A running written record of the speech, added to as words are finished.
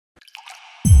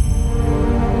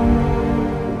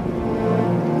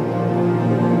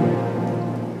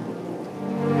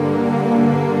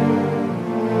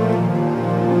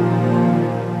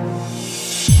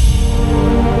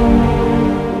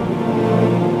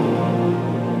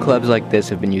Clubs like this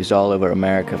have been used all over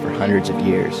America for hundreds of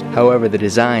years. However, the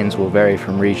designs will vary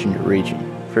from region to region.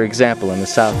 For example, in the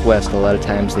Southwest, a lot of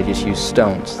times they just use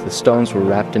stones. The stones were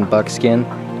wrapped in buckskin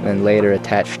and then later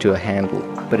attached to a handle.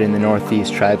 But in the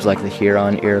Northeast, tribes like the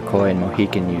Huron, Iroquois, and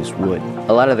Mohican used wood.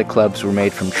 A lot of the clubs were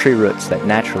made from tree roots that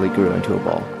naturally grew into a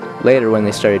ball. Later, when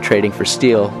they started trading for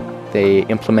steel, they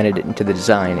implemented it into the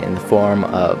design in the form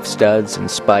of studs and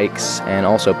spikes and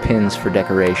also pins for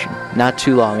decoration. Not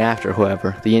too long after,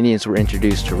 however, the Indians were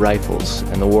introduced to rifles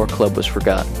and the war club was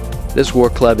forgotten. This war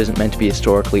club isn't meant to be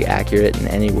historically accurate in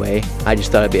any way. I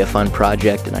just thought it'd be a fun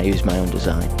project and I used my own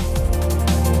design.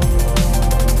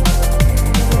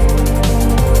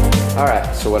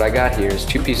 Alright, so what I got here is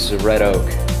 2 pieces of red oak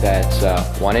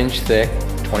that's 1 inch thick,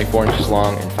 24 inches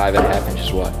long, and 5.5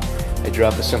 inches wide. I drew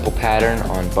up a simple pattern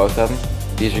on both of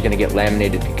them. These are going to get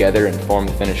laminated together and form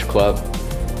the finished club.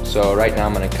 So right now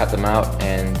I'm going to cut them out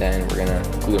and then we're going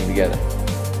to glue them together.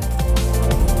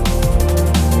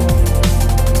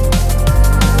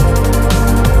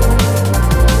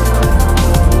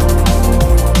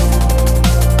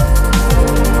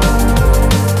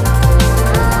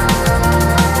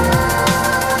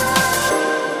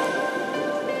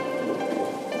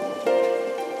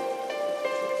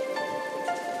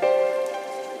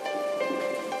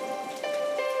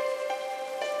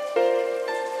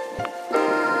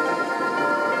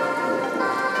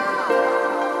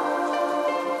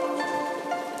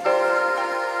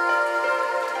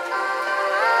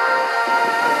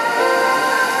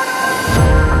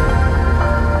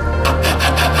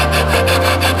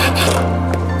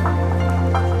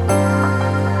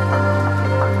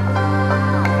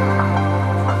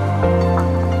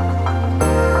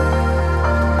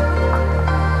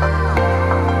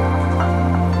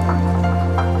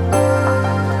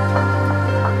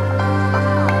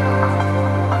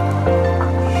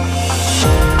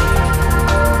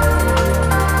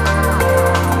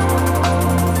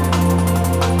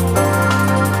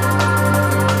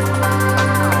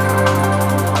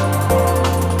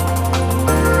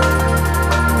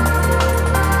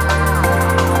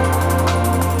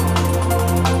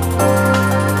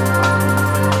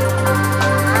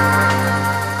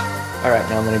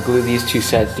 Now I'm going to glue these 2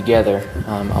 sets together.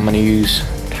 I'm going to use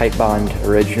Titebond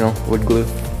Original wood glue,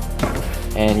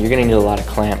 and you're going to need a lot of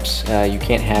clamps. You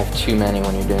can't have too many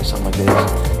when you're doing something like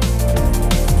this.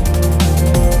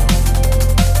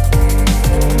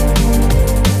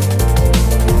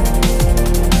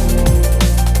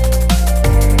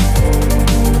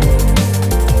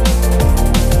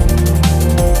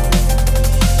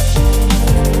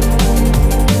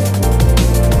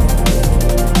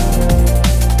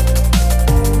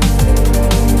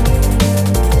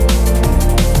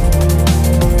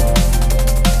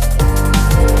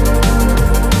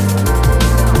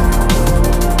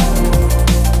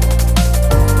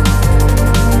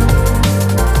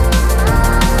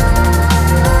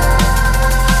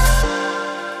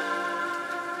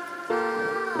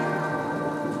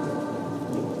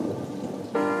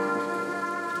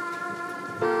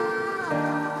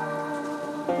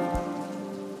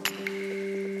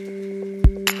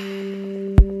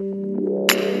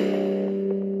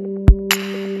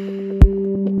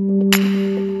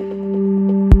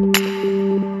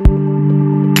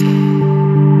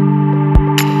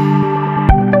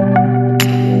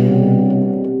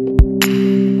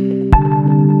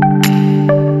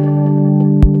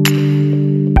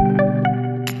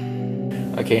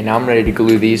 Okay, now I'm ready to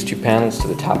glue these 2 panels to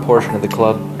the top portion of the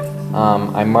club.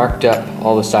 I marked up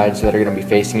all the sides that are going to be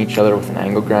facing each other with an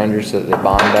angle grinder so that they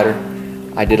bond better.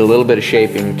 I did a little bit of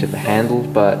shaping to the handle,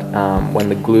 but when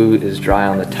the glue is dry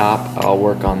on the top, I'll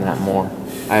work on that more.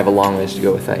 I have a long ways to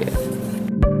go with that yet.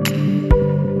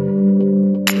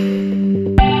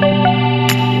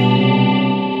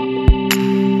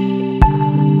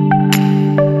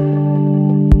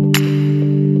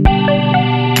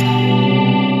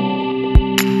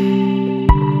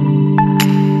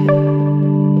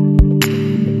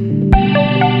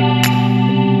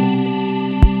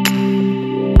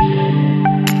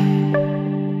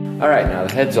 Alright, now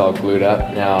the head's all glued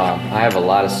up. Now I have a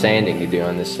lot of sanding to do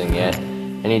on this thing yet.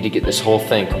 I need to get this whole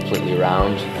thing completely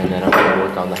round, and then I'm going to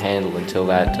work on the handle until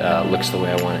that looks the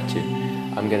way I want it to.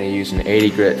 I'm going to use an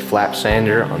 80 grit flap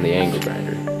sander on the angle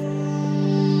grinder.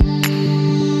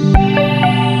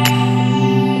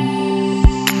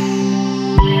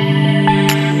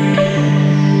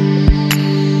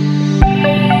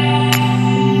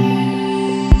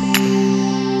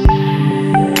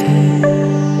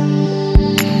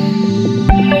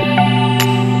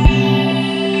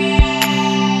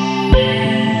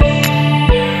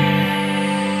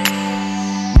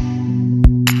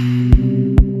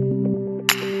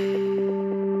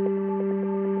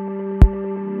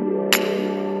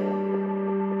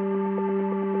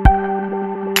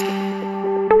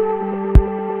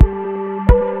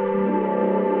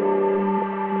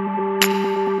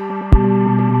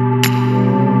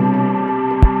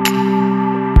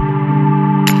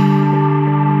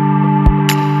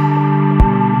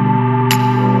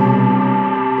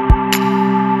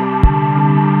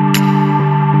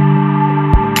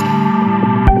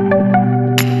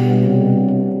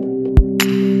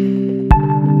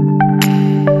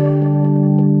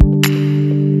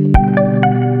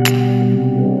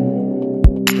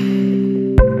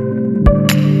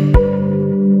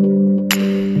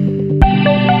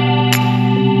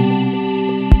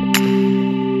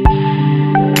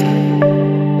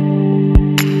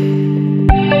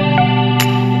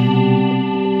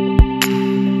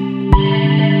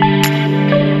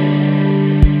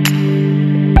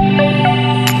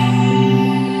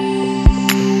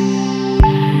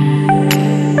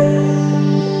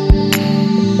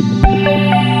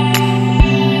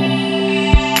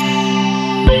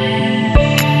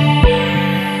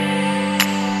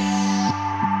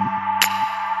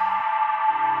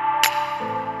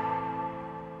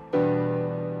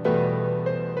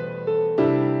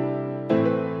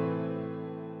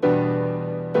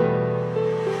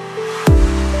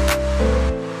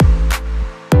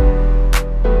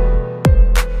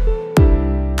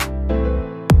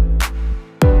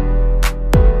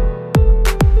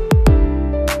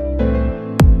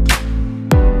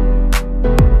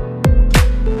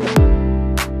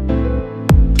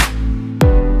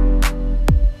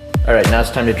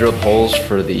 it's time to drill the holes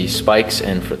for the spikes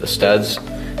and for the studs.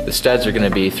 The studs are going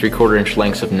to be 3/4 inch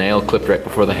lengths of nail clipped right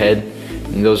before the head,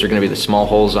 and those are going to be the small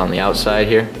holes on the outside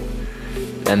here.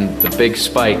 And the big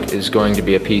spike is going to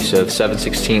be a piece of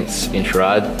 7/16 inch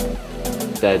rod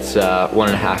that's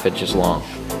 1.5 inches long.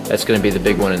 That's going to be the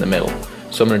big one in the middle.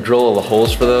 So I'm going to drill all the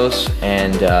holes for those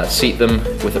and seat them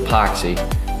with epoxy.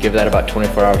 Give that about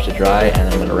 24 hours to dry, and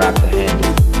I'm going to wrap the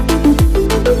handle.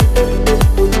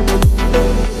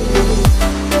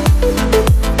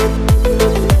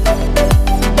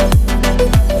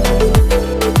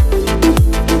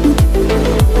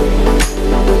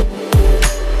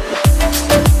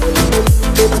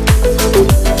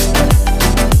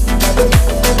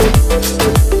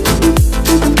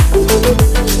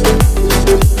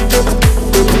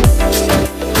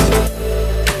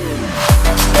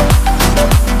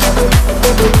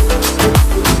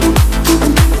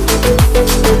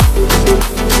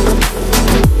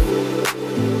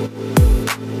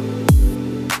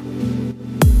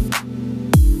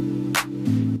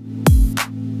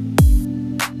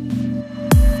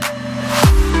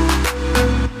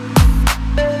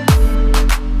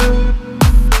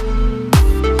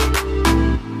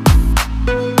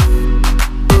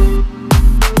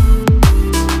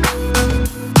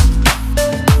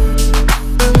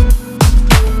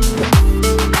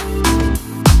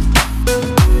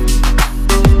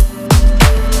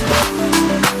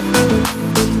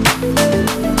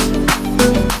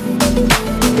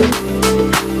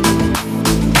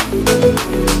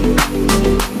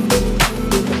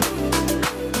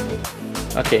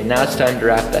 Okay, now it's time to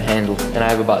wrap the handle, and I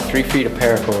have about 3 feet of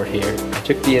paracord here. I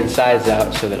took the insides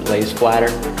out so that it lays flatter.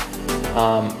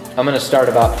 I'm going to start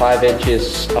about 5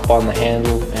 inches up on the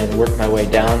handle and work my way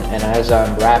down, and as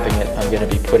I'm wrapping it, I'm going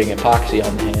to be putting epoxy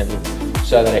on the handle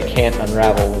so that it can't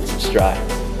unravel once it's dry.